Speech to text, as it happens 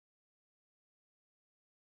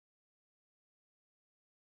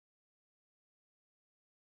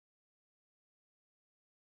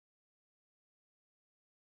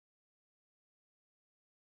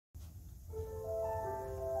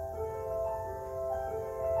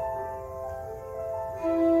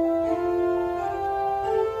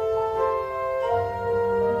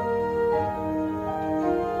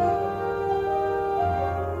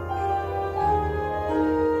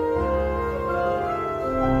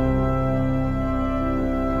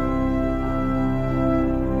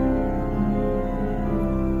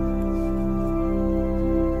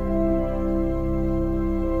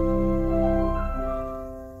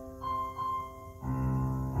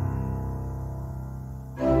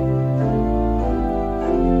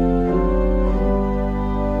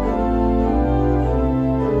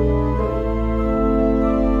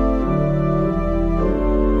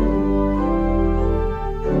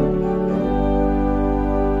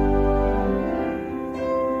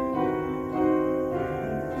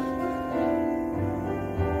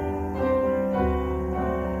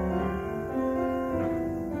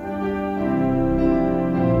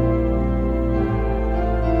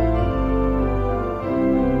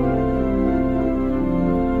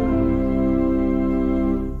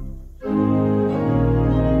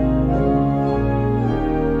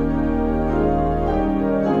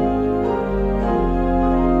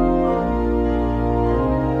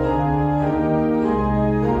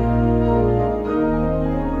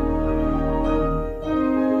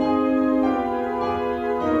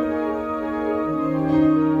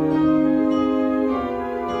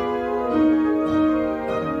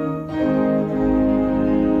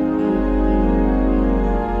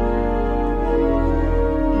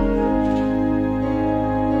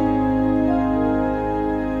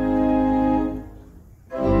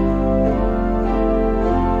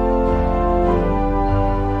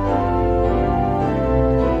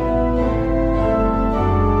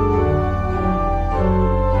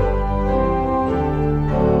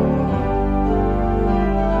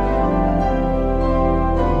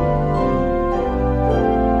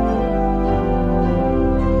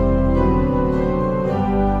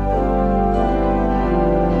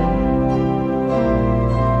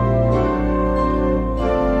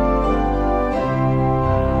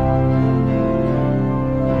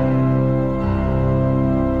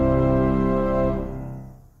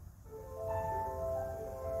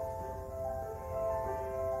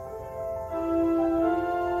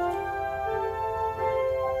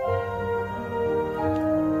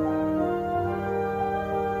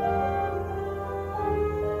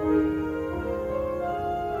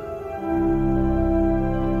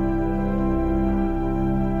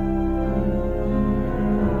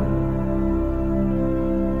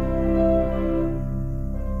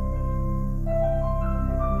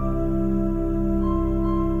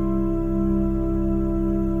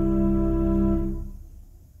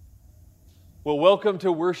Well, welcome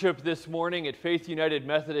to worship this morning at Faith United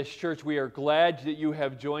Methodist Church. We are glad that you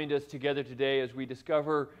have joined us together today as we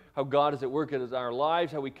discover how God is at work in our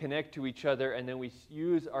lives, how we connect to each other, and then we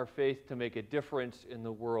use our faith to make a difference in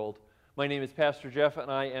the world. My name is Pastor Jeff, and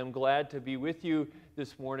I am glad to be with you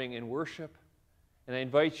this morning in worship. And I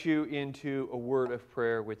invite you into a word of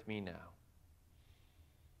prayer with me now.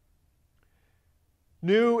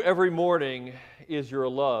 New every morning is your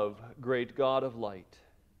love, great God of light.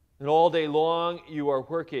 And all day long you are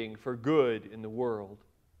working for good in the world.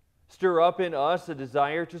 Stir up in us a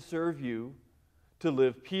desire to serve you, to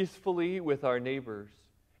live peacefully with our neighbors,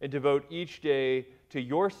 and devote each day to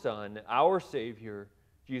your Son, our Savior,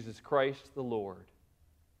 Jesus Christ the Lord.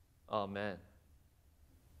 Amen.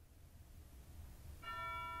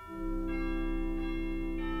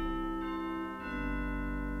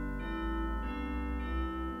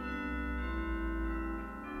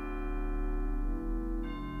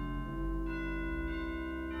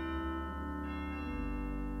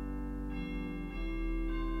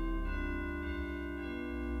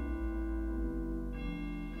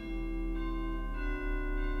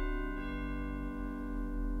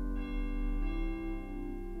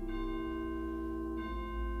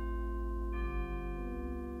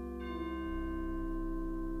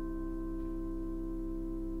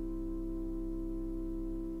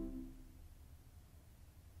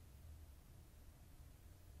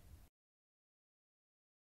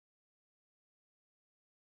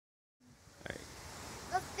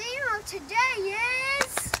 Today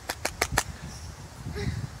is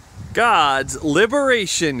God's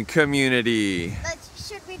Liberation Community.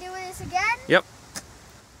 Should we do this again? Yep.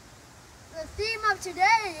 The theme of today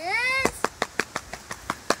is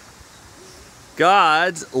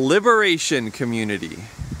God's Liberation Community.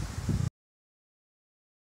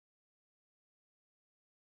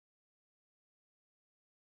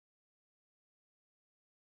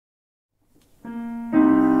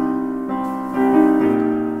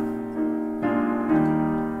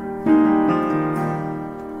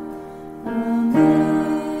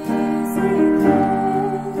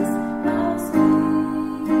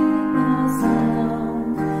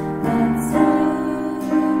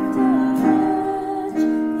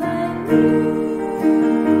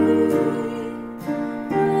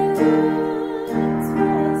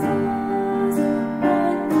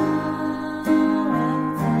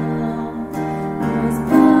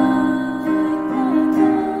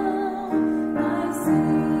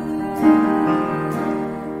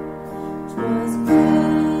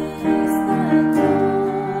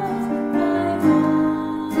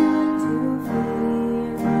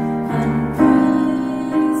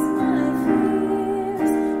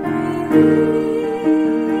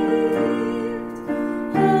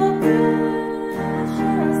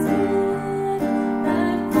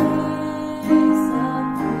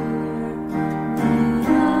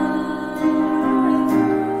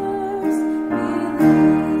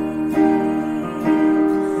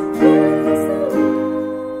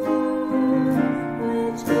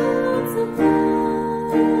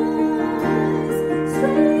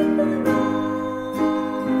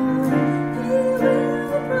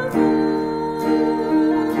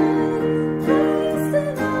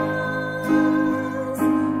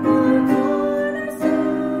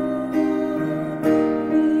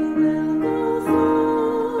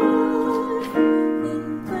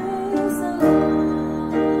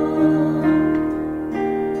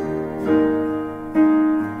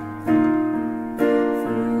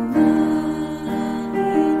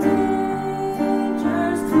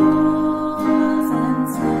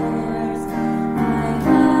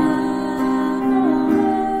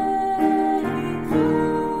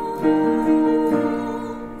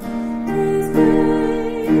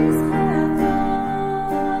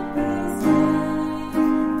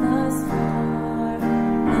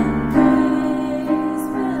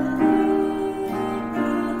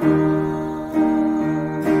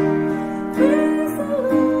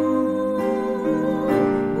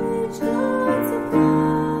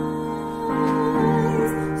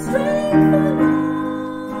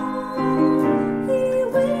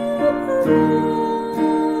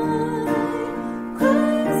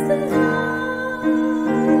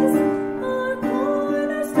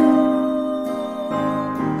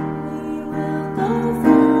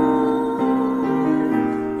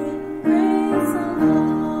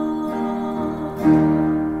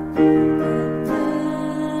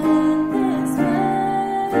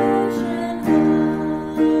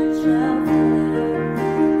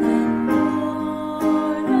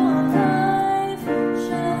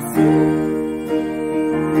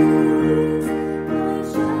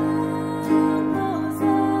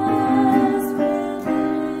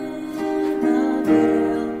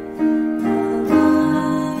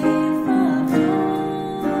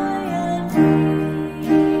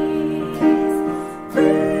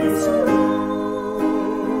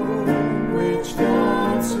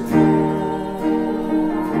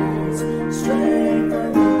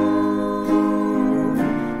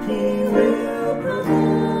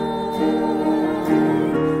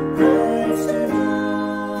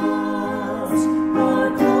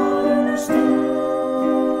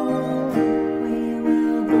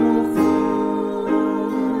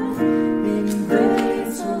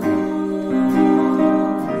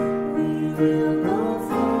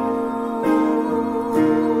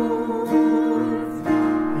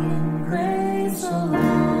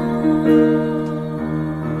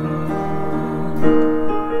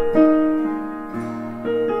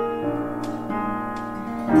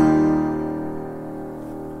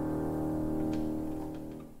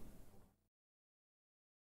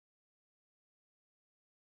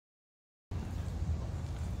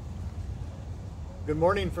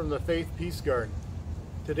 morning from the Faith Peace Garden.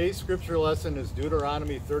 Today's scripture lesson is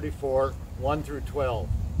Deuteronomy 34, 1 through 12.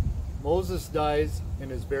 Moses dies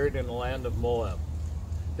and is buried in the land of Moab.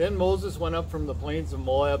 Then Moses went up from the plains of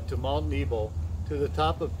Moab to Mount Nebo, to the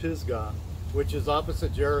top of Pisgah, which is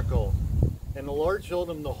opposite Jericho. And the Lord showed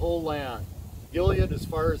him the whole land, Gilead as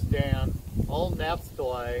far as Dan, all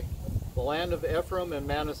Naphtali, the land of Ephraim and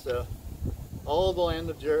Manasseh, all the land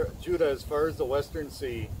of Judah as far as the western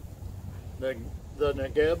sea, the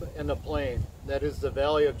Negeb and the plain, that is the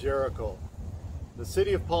valley of Jericho, the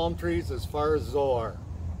city of palm trees as far as Zoar.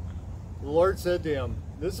 The Lord said to him,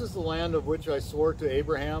 "This is the land of which I swore to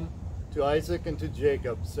Abraham, to Isaac, and to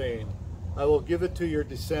Jacob, saying, I will give it to your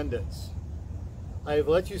descendants. I have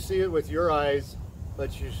let you see it with your eyes,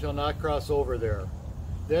 but you shall not cross over there."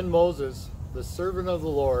 Then Moses, the servant of the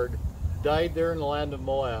Lord, died there in the land of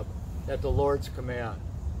Moab at the Lord's command.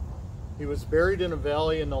 He was buried in a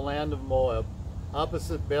valley in the land of Moab,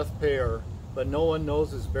 opposite Beth Peor, but no one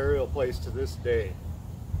knows his burial place to this day.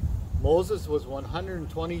 Moses was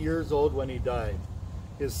 120 years old when he died.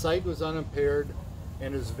 His sight was unimpaired,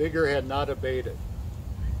 and his vigor had not abated.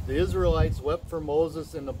 The Israelites wept for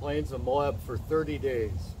Moses in the plains of Moab for 30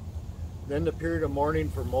 days. Then the period of mourning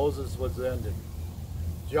for Moses was ended.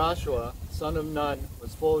 Joshua, son of Nun,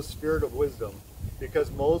 was full of spirit of wisdom,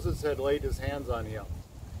 because Moses had laid his hands on him,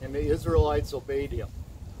 and the Israelites obeyed him,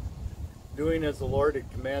 doing as the Lord had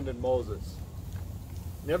commanded Moses.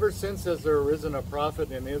 Never since has there arisen a prophet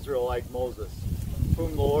in Israel like Moses,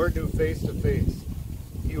 whom the Lord knew face to face.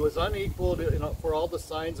 He was unequaled for all the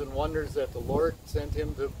signs and wonders that the Lord sent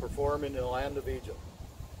him to perform in the land of Egypt,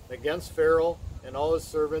 against Pharaoh and all his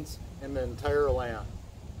servants and the entire land,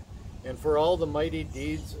 and for all the mighty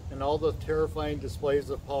deeds and all the terrifying displays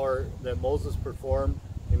of power that Moses performed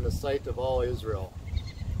in the sight of all Israel.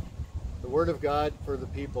 The word of God for the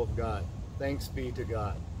people of God. Thanks be to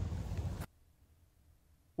God.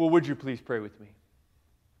 Well, would you please pray with me?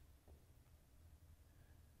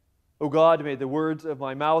 O God, may the words of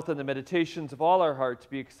my mouth and the meditations of all our hearts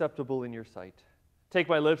be acceptable in your sight. Take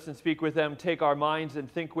my lips and speak with them. Take our minds and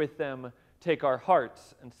think with them. Take our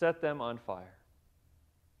hearts and set them on fire.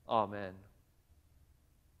 Amen.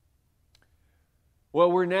 Well,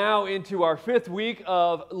 we're now into our 5th week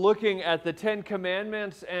of looking at the 10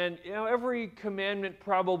 Commandments, and every commandment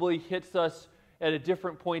probably hits us at a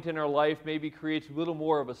different point in our life, maybe creates a little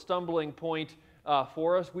more of a stumbling point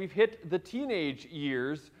for us. We've hit the teenage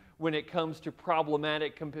years when it comes to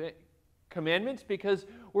problematic commandments, because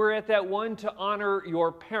we're at that one to honor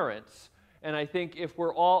your parents. And I think if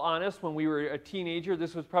we're all honest, when we were a teenager,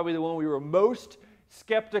 this was probably the one we were most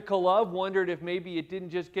skeptical of, wondered if maybe it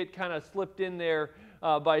didn't just get kind of slipped in there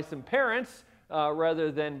by some parents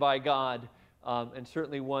rather than by God, and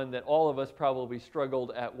certainly one that all of us probably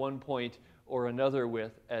struggled at one point or another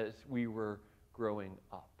with as we were growing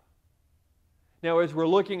up. Now, as we're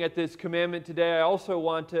looking at this commandment today, I also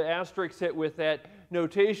want to asterisk it with that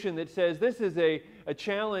notation that says this is a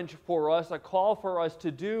challenge for us, a call for us to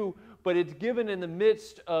do, but it's given in the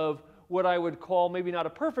midst of what I would call maybe not a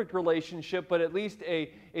perfect relationship, but at least a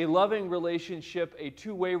loving relationship, a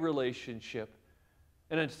two-way relationship.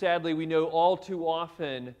 And then sadly, we know all too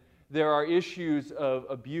often there are issues of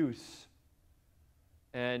abuse.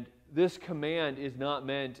 And this command is not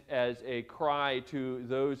meant as a cry to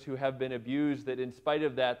those who have been abused that in spite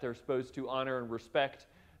of that they're supposed to honor and respect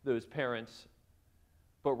those parents,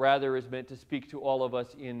 but rather is meant to speak to all of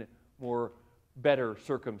us in more better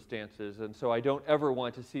circumstances. And so I don't ever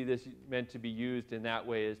want to see this meant to be used in that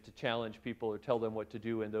way, as to challenge people or tell them what to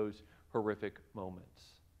do in those horrific moments.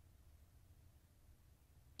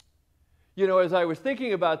 As I was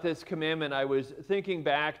thinking about this commandment, I was thinking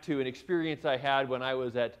back to an experience I had when I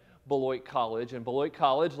was at Beloit College. And Beloit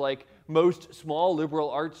College, like most small liberal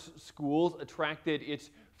arts schools, attracted its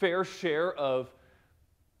fair share of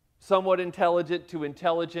somewhat intelligent to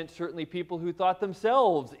intelligent, certainly people who thought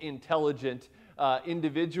themselves intelligent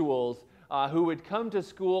individuals who would come to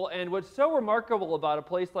school. And what's so remarkable about a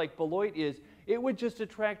place like Beloit is it would just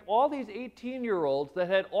attract all these 18-year-olds that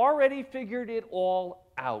had already figured it all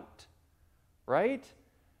out, right?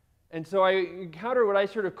 And so I encountered what I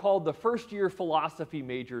sort of called the first-year philosophy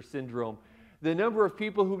major syndrome. The number of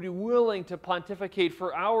people who would be willing to pontificate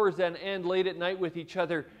for hours on end late at night with each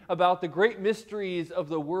other about the great mysteries of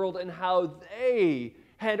the world and how they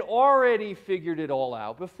had already figured it all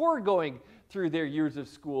out before going through their years of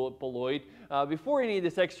school at Beloit. Before any of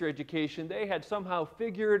this extra education, they had somehow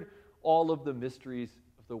figured all of the mysteries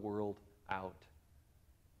of the world out.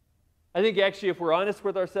 I think actually, if we're honest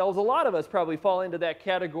with ourselves, a lot of us probably fall into that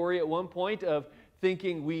category at one point of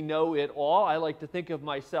thinking we know it all. I like to think of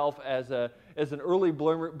myself as as an early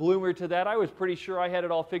bloomer to that. I was pretty sure I had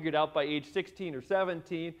it all figured out by age 16 or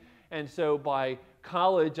 17. And so by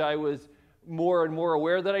college, I was more and more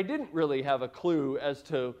aware that I didn't really have a clue as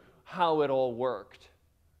to how it all worked.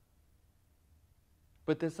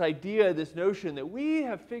 But this idea, this notion that we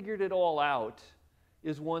have figured it all out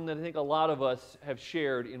is one that I think a lot of us have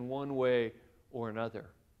shared in one way or another.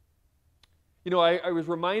 You know, I was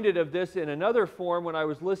reminded of this in another form when I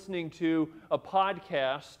was listening to a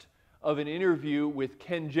podcast of an interview with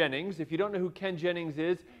Ken Jennings. If you don't know who Ken Jennings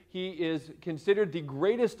is, he is considered the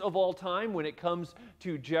greatest of all time when it comes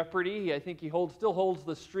to Jeopardy! I think he still holds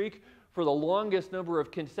the streak for the longest number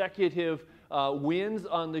of consecutive wins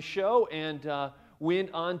on the show, and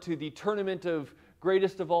went on to the Tournament of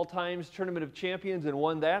Greatest of All Times, Tournament of Champions, and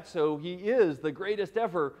won that. So he is the greatest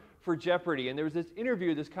ever for Jeopardy! And there was this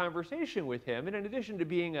interview, this conversation with him. And in addition to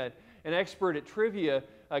being an expert at trivia,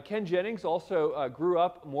 Ken Jennings also grew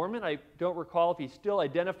up Mormon. I don't recall if he still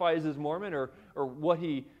identifies as Mormon or what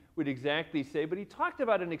he would exactly say, but he talked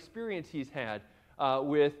about an experience he's had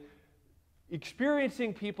with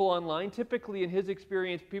experiencing people online, typically in his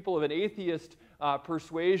experience, people of an atheist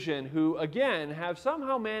persuasion who, again, have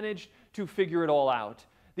somehow managed to figure it all out.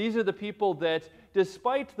 These are the people that,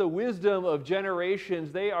 despite the wisdom of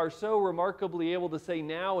generations, they are so remarkably able to say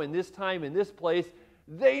now, in this time, in this place,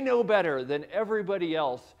 they know better than everybody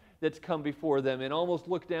else that's come before them, and almost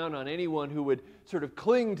look down on anyone who would sort of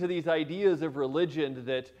cling to these ideas of religion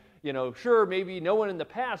that, you know, sure, maybe no one in the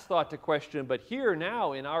past thought to question, but here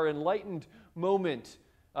now, in our enlightened moment,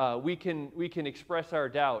 we can express our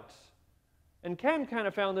doubts. And Ken kind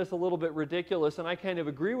of found this a little bit ridiculous, and I kind of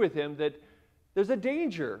agree with him that there's a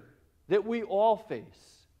danger that we all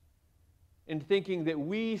face in thinking that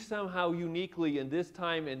we somehow uniquely in this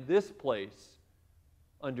time and this place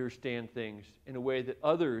understand things in a way that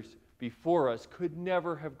others before us could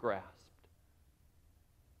never have grasped.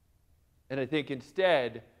 And I think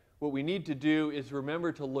instead, what we need to do is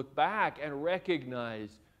remember to look back and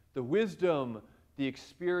recognize the wisdom, the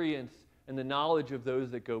experience, and the knowledge of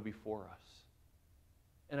those that go before us.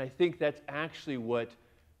 And I think that's actually what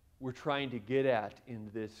we're trying to get at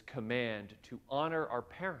in this command to honor our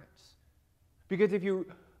parents. Because if you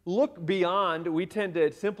look beyond, we tend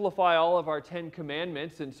to simplify all of our 10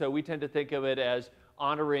 commandments, and so we tend to think of it as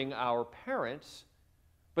honoring our parents.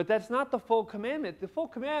 But that's not the full commandment. The full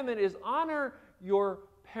commandment is honor your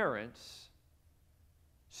parents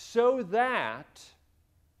so that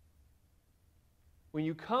when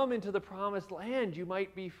you come into the promised land, you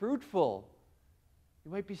might be fruitful.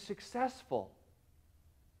 You might be successful.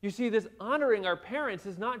 You see, this honoring our parents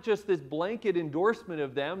is not just this blanket endorsement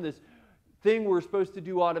of them, this thing we're supposed to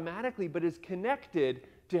do automatically, but is connected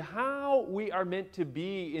to how we are meant to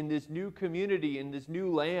be in this new community, in this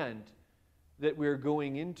new land that we're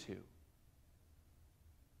going into.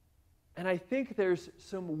 And I think there's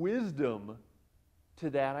some wisdom to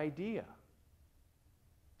that idea.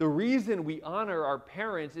 The reason we honor our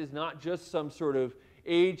parents is not just some sort of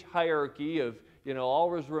age hierarchy of, you know,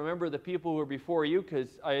 always remember the people who are before you,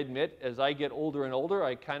 because I admit, as I get older and older,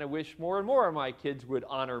 I kind of wish more and more of my kids would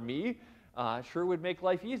honor me. Sure would make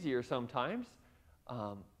life easier sometimes.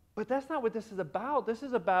 But that's not what this is about. This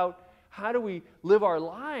is about how do we live our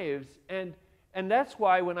lives. And that's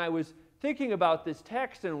why when I was thinking about this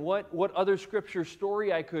text and what other scripture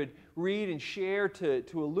story I could read and share to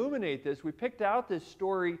illuminate this, we picked out this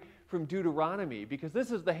story from Deuteronomy, because this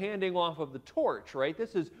is the handing off of the torch, right?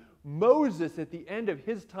 This is Moses at the end of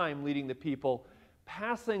his time leading the people,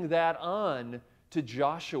 passing that on to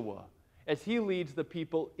Joshua as he leads the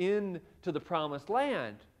people into the promised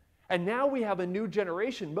land. And now we have a new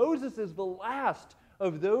generation. Moses is the last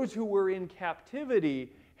of those who were in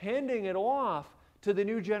captivity, handing it off to the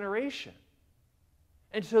new generation.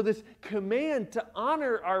 And so this command to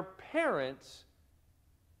honor our parents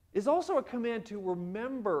is also a command to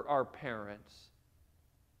remember our parents.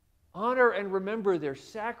 Honor and remember their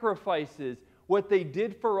sacrifices, what they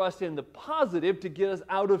did for us in the positive to get us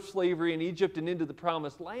out of slavery in Egypt and into the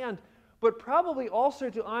promised land, but probably also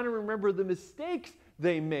to honor and remember the mistakes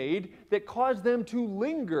they made that caused them to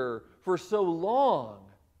linger for so long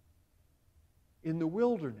in the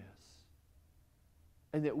wilderness.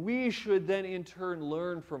 And that we should then in turn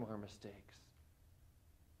learn from our mistakes.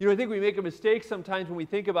 You know, I think we make a mistake sometimes when we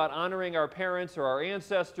think about honoring our parents or our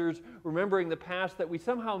ancestors, remembering the past, that we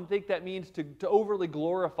somehow think that means to overly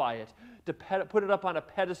glorify it, to put it up on a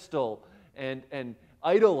pedestal and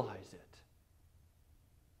idolize it.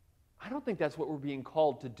 I don't think that's what we're being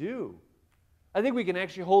called to do. I think we can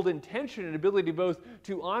actually hold in tension an ability both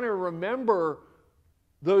to honor and remember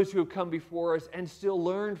those who have come before us and still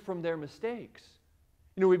learn from their mistakes.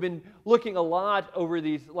 You know, we've been looking a lot over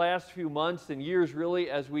these last few months and years, really,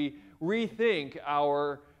 as we rethink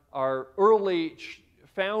our early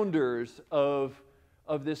founders of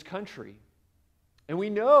this country. And we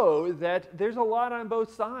know that there's a lot on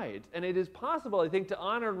both sides. And it is possible, I think, to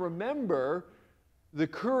honor and remember the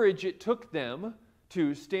courage it took them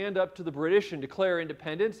to stand up to the British and declare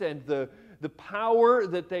independence, and the power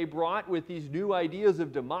that they brought with these new ideas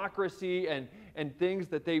of democracy and things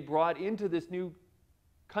that they brought into this new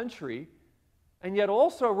country, and yet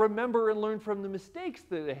also remember and learn from the mistakes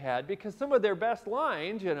that they had, because some of their best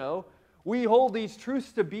lines, you know, we hold these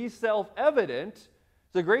truths to be self-evident.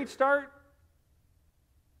 It's a great start.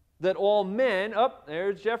 That all men,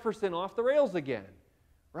 there's Jefferson off the rails again,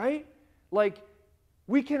 right? Like,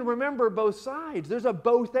 we can remember both sides. There's a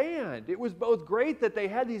both and. It was both great that they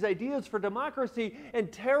had these ideas for democracy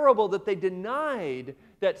and terrible that they denied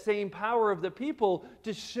that same power of the people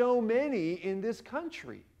to so many in this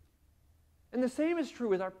country. And the same is true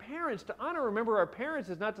with our parents. To honor and remember our parents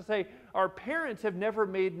is not to say our parents have never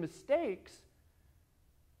made mistakes,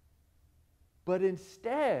 but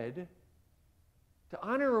instead to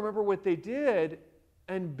honor and remember what they did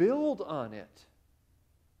and build on it.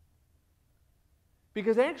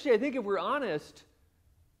 Because actually, I think if we're honest,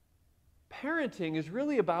 parenting is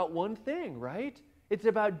really about one thing, right? It's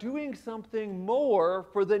about doing something more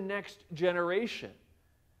for the next generation.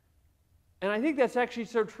 And I think that's actually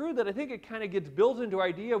so true that I think it kind of gets built into our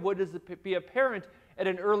idea of what is to be a parent at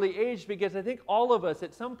an early age, because I think all of us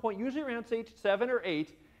at some point, usually around age 7 or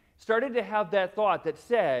 8, started to have that thought that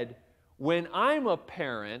said, when I'm a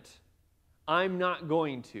parent, I'm not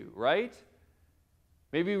going to, right?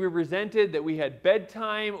 Maybe we resented that we had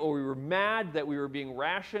bedtime, or we were mad that we were being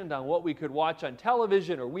rationed on what we could watch on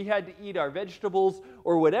television, or we had to eat our vegetables,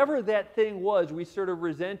 or whatever that thing was we sort of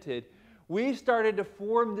resented. We started to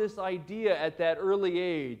form this idea at that early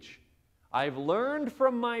age. I've learned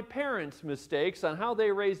from my parents' mistakes on how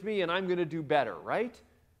they raised me, and I'm going to do better, right?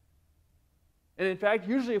 And in fact,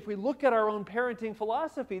 usually if we look at our own parenting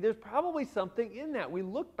philosophy, there's probably something in that. We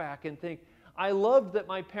look back and think, I loved that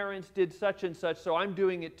my parents did such and such, so I'm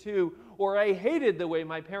doing it too. Or I hated the way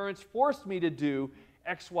my parents forced me to do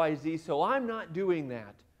X, Y, Z, so I'm not doing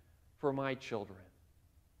that for my children.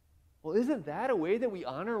 Well, isn't that a way that we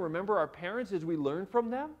honor and remember our parents, as we learn from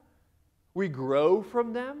them? We grow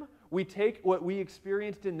from them. We take what we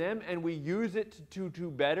experienced in them and we use it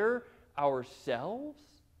to better ourselves.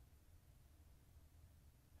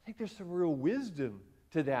 I think there's some real wisdom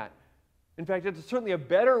to that. In fact, it's certainly a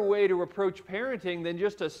better way to approach parenting than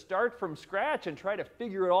just to start from scratch and try to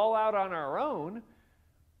figure it all out on our own.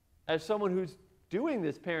 As someone who's doing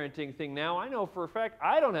this parenting thing now, I know for a fact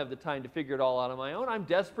I don't have the time to figure it all out on my own. I'm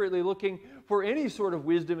desperately looking for any sort of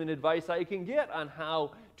wisdom and advice I can get on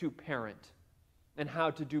how to parent and how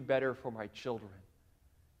to do better for my children.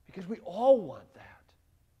 Because we all want that.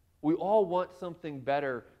 We all want something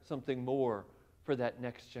better, something more for that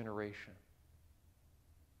next generation.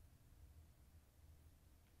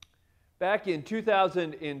 Back in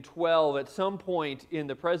 2012, at some point in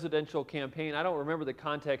the presidential campaign, I don't remember the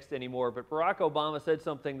context anymore, but Barack Obama said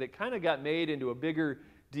something that kind of got made into a bigger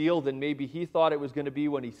deal than maybe he thought it was going to be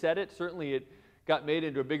when he said it. Certainly it got made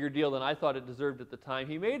into a bigger deal than I thought it deserved at the time.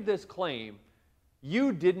 He made this claim,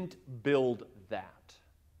 "You didn't build that."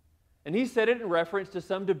 And he said it in reference to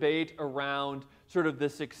some debate around sort of the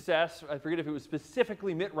success, I forget if it was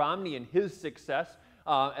specifically Mitt Romney and his success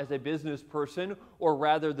as a business person, or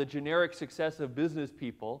rather the generic success of business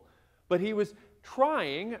people. But he was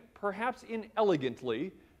trying, perhaps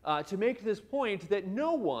inelegantly, to make this point that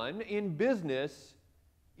no one in business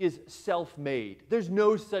is self-made. There's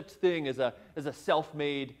no such thing as a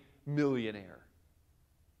self-made millionaire.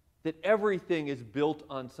 That everything is built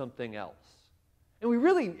on something else. And we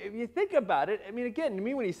really, if you think about it, I mean, again, to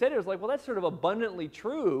me when he said it, it was like, well, that's sort of abundantly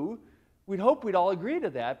true. We'd hope we'd all agree to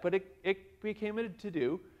that, but it became a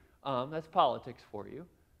to-do. That's politics for you.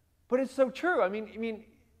 But it's so true. I mean,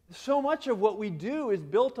 so much of what we do is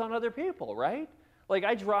built on other people, right? Like,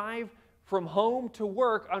 I drive from home to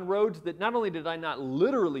work on roads that not only did I not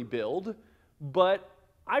literally build, but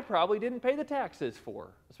I probably didn't pay the taxes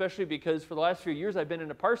for, especially because for the last few years I've been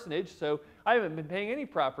in a parsonage, so I haven't been paying any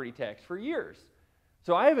property tax for years.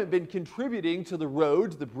 So I haven't been contributing to the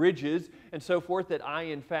roads, the bridges, and so forth that I,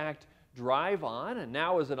 in fact, drive on. And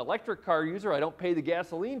now as an electric car user, I don't pay the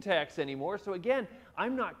gasoline tax anymore. So again,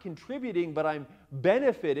 I'm not contributing, but I'm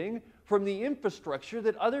benefiting from the infrastructure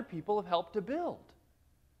that other people have helped to build.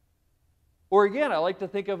 Or again, I like to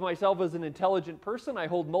think of myself as an intelligent person. I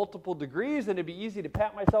hold multiple degrees, and it'd be easy to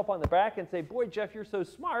pat myself on the back and say, boy, Jeff, you're so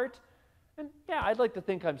smart. And yeah, I'd like to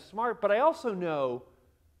think I'm smart, but I also know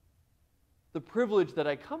the privilege that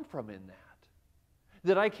I come from in that.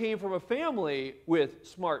 That I came from a family with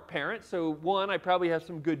smart parents. So one, I probably have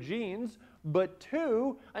some good genes, but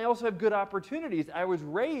two, I also have good opportunities. I was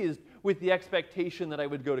raised with the expectation that I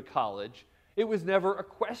would go to college. It was never a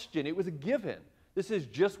question. It was a given. This is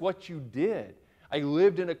just what you did. I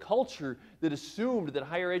lived in a culture that assumed that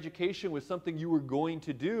higher education was something you were going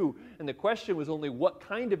to do, and the question was only what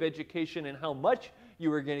kind of education and how much you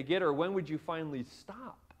were going to get, or when would you finally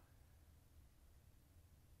stop.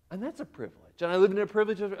 And that's a privilege. And I lived in a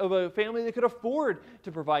privilege of a family that could afford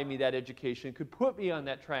to provide me that education, could put me on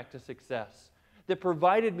that track to success, that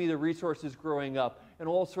provided me the resources growing up and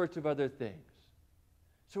all sorts of other things.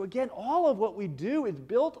 So again, all of what we do is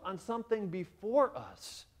built on something before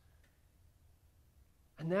us.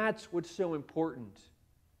 And that's what's so important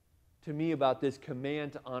to me about this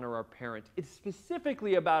command to honor our parents. It's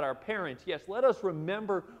specifically about our parents. Yes, let us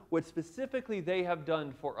remember what specifically they have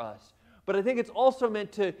done for us. But I think it's also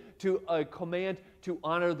meant to a command to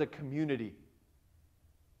honor the community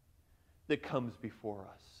that comes before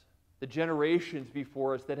us, the generations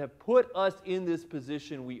before us that have put us in this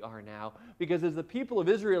position we are now. Because as the people of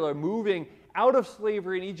Israel are moving out of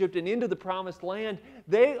slavery in Egypt and into the promised land,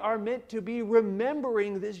 they are meant to be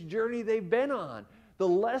remembering this journey they've been on, the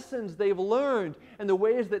lessons they've learned, and the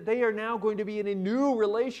ways that they are now going to be in a new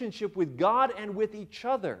relationship with God and with each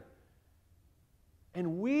other.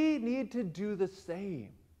 And we need to do the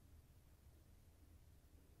same.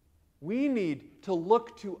 We need to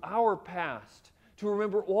look to our past, to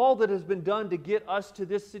remember all that has been done to get us to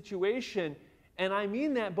this situation. And I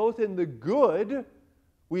mean that both in the good.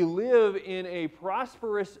 We live in a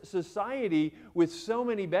prosperous society with so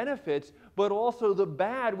many benefits, but also the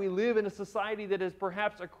bad. We live in a society that has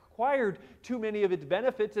perhaps acquired too many of its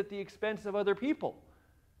benefits at the expense of other people.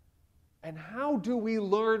 And how do we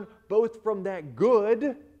learn both from that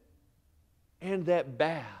good and that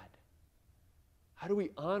bad? How do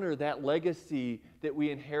we honor that legacy that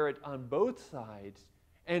we inherit on both sides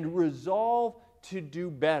and resolve to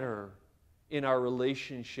do better in our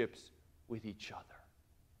relationships with each other?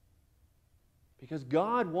 Because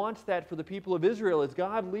God wants that for the people of Israel. As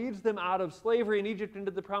God leads them out of slavery in Egypt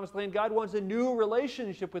into the promised land, God wants a new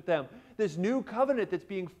relationship with them, this new covenant that's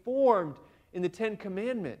being formed in the Ten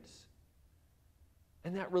Commandments.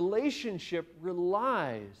 And that relationship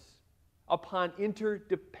relies upon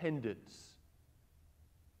interdependence.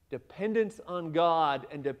 Dependence on God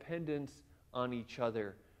and dependence on each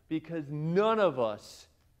other. Because none of us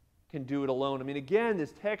can do it alone. I mean, again,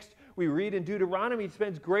 this text we read in Deuteronomy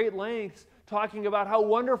spends great lengths talking about how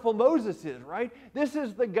wonderful Moses is, right? This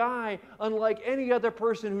is the guy, unlike any other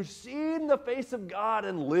person, who's seen the face of God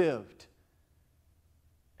and lived.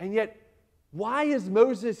 And yet, why is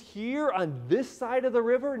Moses here on this side of the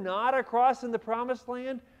river, not across in the promised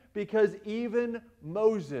land? Because even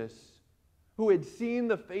Moses, who had seen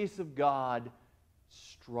the face of God,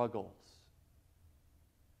 struggles.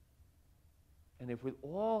 And if with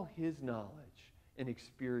all his knowledge and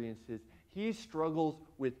experiences, he struggles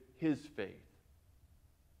with his faith,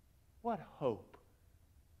 what hope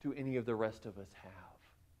do any of the rest of us have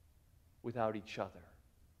without each other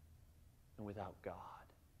and without God?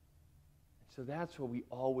 So that's where we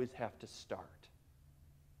always have to start,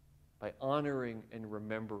 by honoring and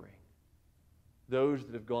remembering those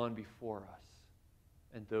that have gone before us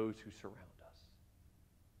and those who surround us.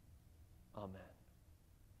 Amen.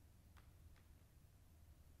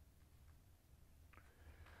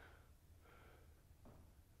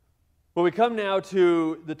 Well, we come now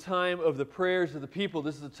to the time of the prayers of the people.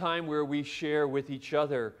 This is a time where we share with each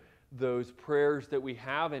other those prayers that we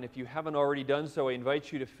have. And if you haven't already done so, I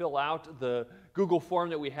invite you to fill out the Google form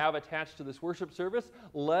that we have attached to this worship service.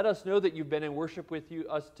 Let us know that you've been in worship with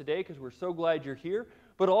us today, because we're so glad you're here.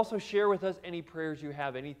 But also share with us any prayers you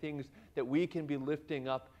have, any things that we can be lifting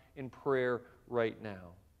up in prayer right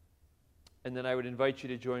now. And then I would invite you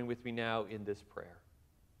to join with me now in this prayer.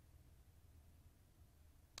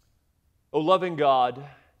 O loving God,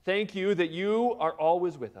 thank you that you are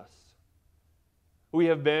always with us. We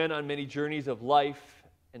have been on many journeys of life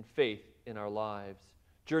and faith in our lives.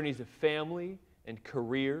 Journeys of family and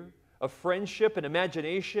career, of friendship and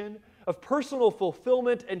imagination, of personal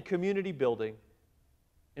fulfillment and community building.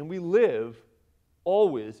 And we live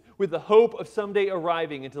always with the hope of someday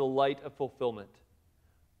arriving into the light of fulfillment.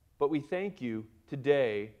 But we thank you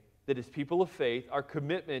today that as people of faith, our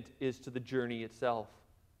commitment is to the journey itself.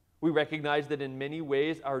 We recognize that in many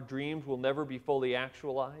ways our dreams will never be fully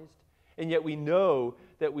actualized, and yet we know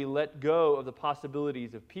that we let go of the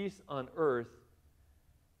possibilities of peace on earth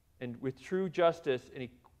and with true justice and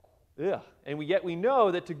Ugh. And yet we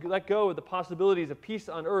know that to let go of the possibilities of peace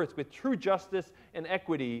on earth with true justice and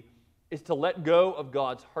equity is to let go of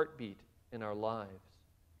God's heartbeat in our lives.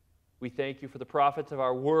 We thank you for the prophets of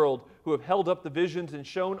our world who have held up the visions and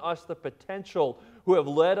shown us the potential, who have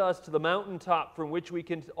led us to the mountaintop from which we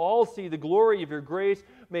can all see the glory of your grace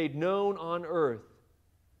made known on earth.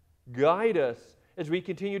 Guide us as we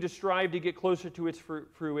continue to strive to get closer to its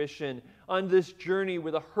fruition on this journey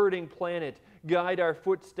with a hurting planet. Guide our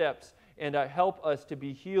footsteps and help us to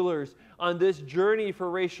be healers. On this journey for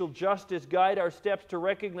racial justice, guide our steps to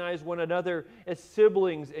recognize one another as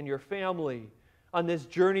siblings in your family. On this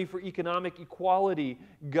journey for economic equality,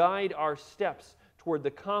 guide our steps toward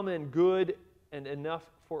the common good and enough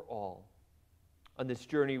for all. On this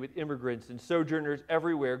journey with immigrants and sojourners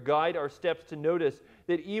everywhere, guide our steps to notice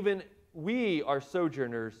that even we are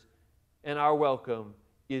sojourners and our welcome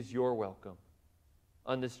is your welcome.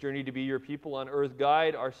 On this journey to be your people on earth,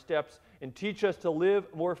 guide our steps and teach us to live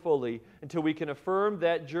more fully until we can affirm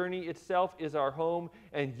that journey itself is our home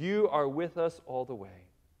and you are with us all the way.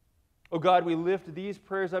 Oh God, we lift these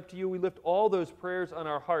prayers up to you. We lift all those prayers on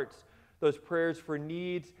our hearts, those prayers for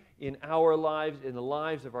needs in our lives, in the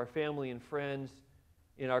lives of our family and friends,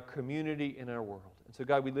 in our community, in our world. And so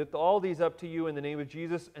God, we lift all these up to you in the name of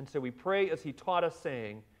Jesus. And so we pray as he taught us,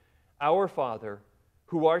 saying, Our Father,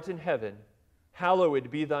 who art in heaven, hallowed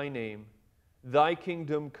be thy name. Thy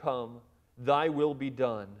kingdom come, thy will be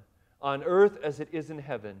done, on earth as it is in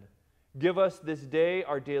heaven. Give us this day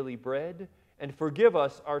our daily bread, and forgive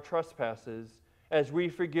us our trespasses, as we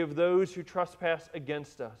forgive those who trespass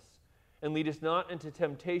against us. And lead us not into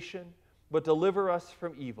temptation, but deliver us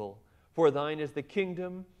from evil. For thine is the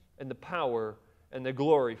kingdom, and the power, and the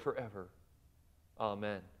glory forever.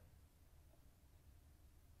 Amen.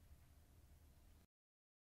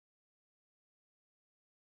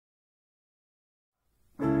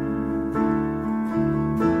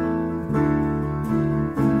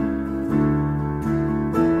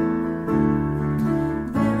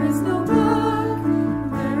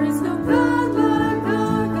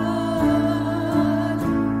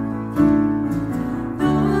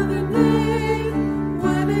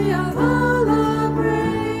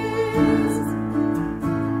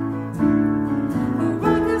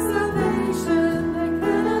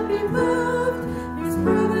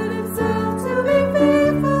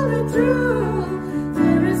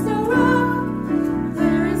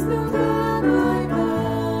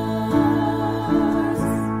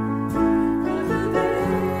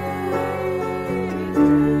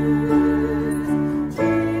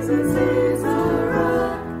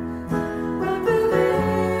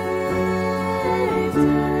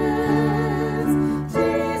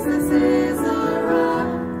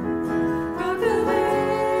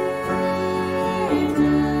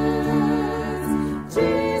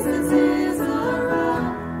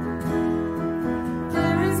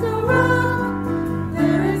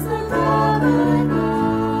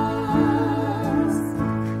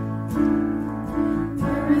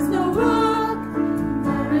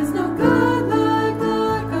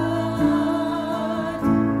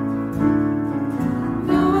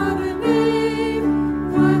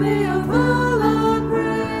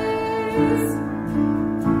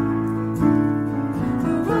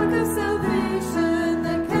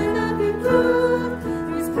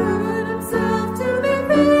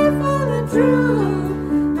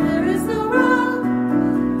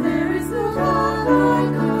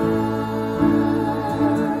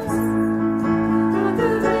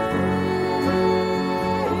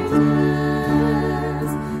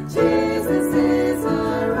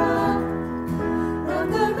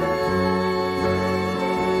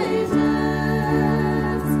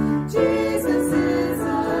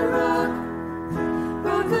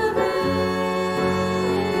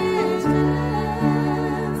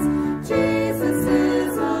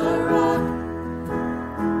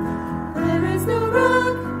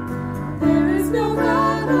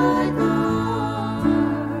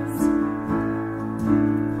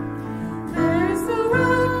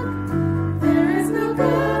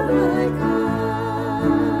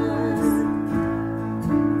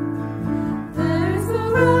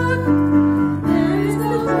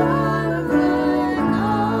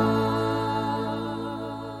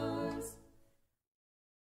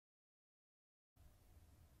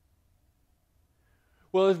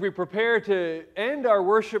 Well, as we prepare to end our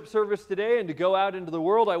worship service today and to go out into the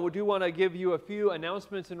world, I do want to give you a few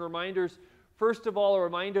announcements and reminders. First of all, a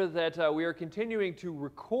reminder that we are continuing to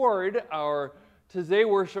record our Taizé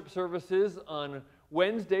worship services on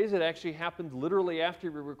Wednesdays. It actually happens literally after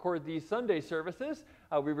we record these Sunday services.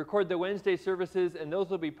 We record the Wednesday services, and those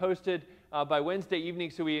will be posted by Wednesday evening,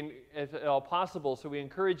 so if at all possible. So we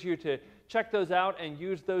encourage you to check those out and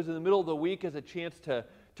use those in the middle of the week as a chance to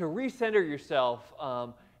recenter yourself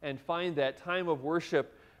and find that time of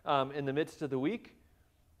worship in the midst of the week.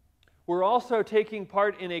 We're also taking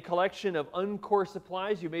part in a collection of Encore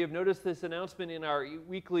supplies. You may have noticed this announcement in our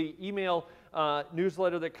weekly email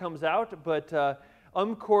newsletter that comes out, but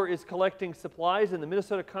Encore is collecting supplies, and the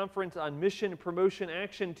Minnesota Conference on Mission Promotion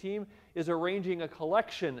Action Team is arranging a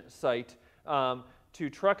collection site to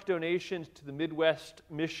truck donations to the Midwest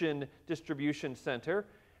Mission Distribution Center.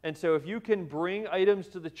 And so if you can bring items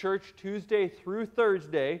to the church Tuesday through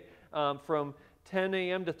Thursday from 10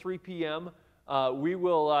 a.m. to 3 p.m., we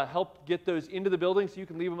will help get those into the building so you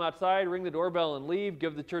can leave them outside, ring the doorbell and leave,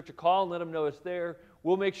 give the church a call and let them know it's there.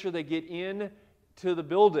 We'll make sure they get in to the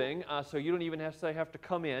building so you don't even have to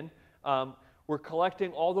come in. We're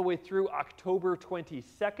collecting all the way through October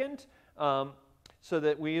 22nd so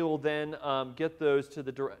that we will then get those to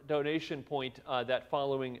the donation point that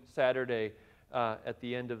following Saturday at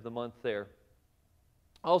the end of the month there.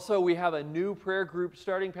 Also, we have a new prayer group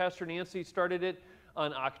starting. Pastor Nancy started it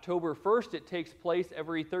on October 1st. It takes place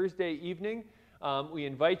every Thursday evening. We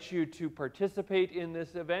invite you to participate in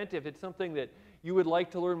this event if it's something that you would like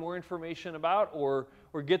to learn more information about or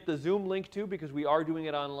get the Zoom link to, because we are doing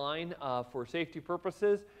it online for safety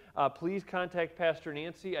purposes. Please contact Pastor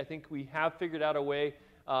Nancy. I think we have figured out a way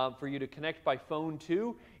for you to connect by phone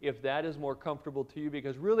too, if that is more comfortable to you,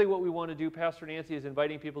 because really what we want to do, Pastor Nancy is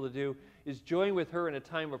inviting people to do, is join with her in a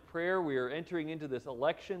time of prayer. We are entering into this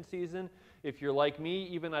election season. If you're like me,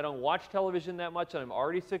 even I don't watch television that much, and I'm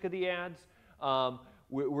already sick of the ads.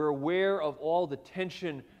 We're aware of all the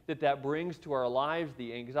tension that brings to our lives,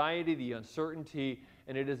 the anxiety, the uncertainty,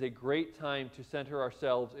 and it is a great time to center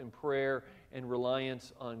ourselves in prayer and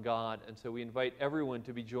reliance on God. And so we invite everyone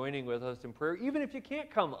to be joining with us in prayer, even if you can't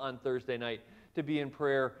come on Thursday night to be in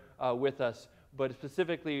prayer with us. But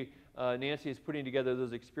specifically, Nancy is putting together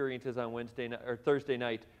those experiences on Thursday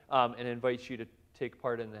night and invites you to take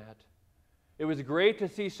part in that. It was great to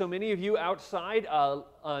see so many of you outside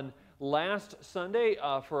on last Sunday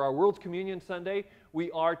for our World Communion Sunday.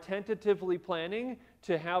 We are tentatively planning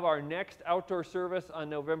to have our next outdoor service on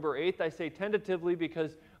November 8th. I say tentatively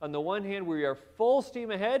because on the one hand, we are full steam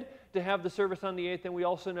ahead to have the service on the 8th, and we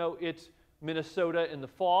also know it's Minnesota in the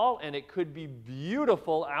fall, and it could be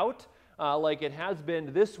beautiful out like it has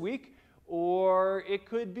been this week, or it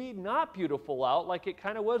could be not beautiful out like it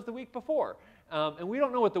kind of was the week before. And we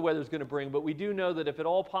don't know what the weather's going to bring, but we do know that if at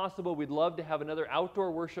all possible, we'd love to have another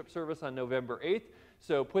outdoor worship service on November 8th.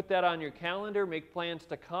 So put that on your calendar, make plans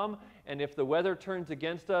to come, and if the weather turns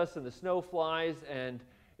against us and the snow flies and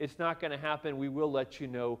it's not going to happen, we will let you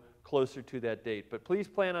know closer to that date. But please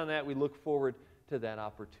plan on that. We look forward to that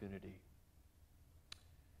opportunity.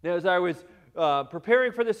 Now, as I was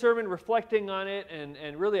preparing for the sermon, reflecting on it,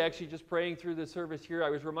 and really actually just praying through the service here, I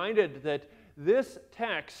was reminded that this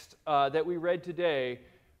text that we read today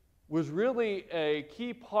was really a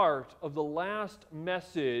key part of the last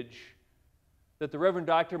message that the Reverend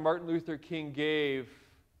Dr. Martin Luther King gave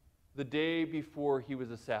the day before he was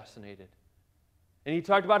assassinated. And he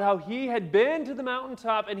talked about how he had been to the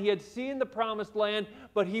mountaintop and he had seen the promised land,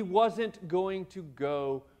 but he wasn't going to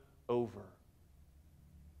go over.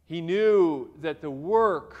 He knew that the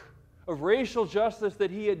work of racial justice that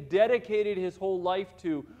he had dedicated his whole life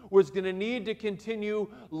to was going to need to continue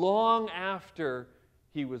long after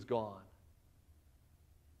he was gone.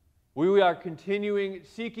 We are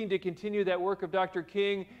seeking to continue that work of Dr.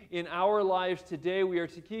 King in our lives today. We are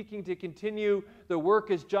seeking to continue the work,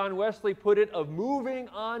 as John Wesley put it, of moving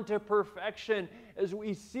on to perfection as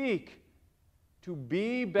we seek to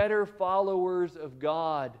be better followers of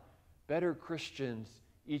God, better Christians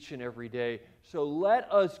each and every day. So let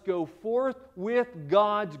us go forth with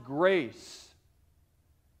God's grace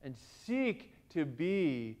and seek to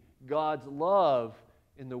be God's love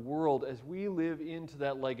in the world as we live into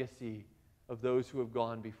that legacy of those who have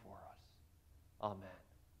gone before us. Amen.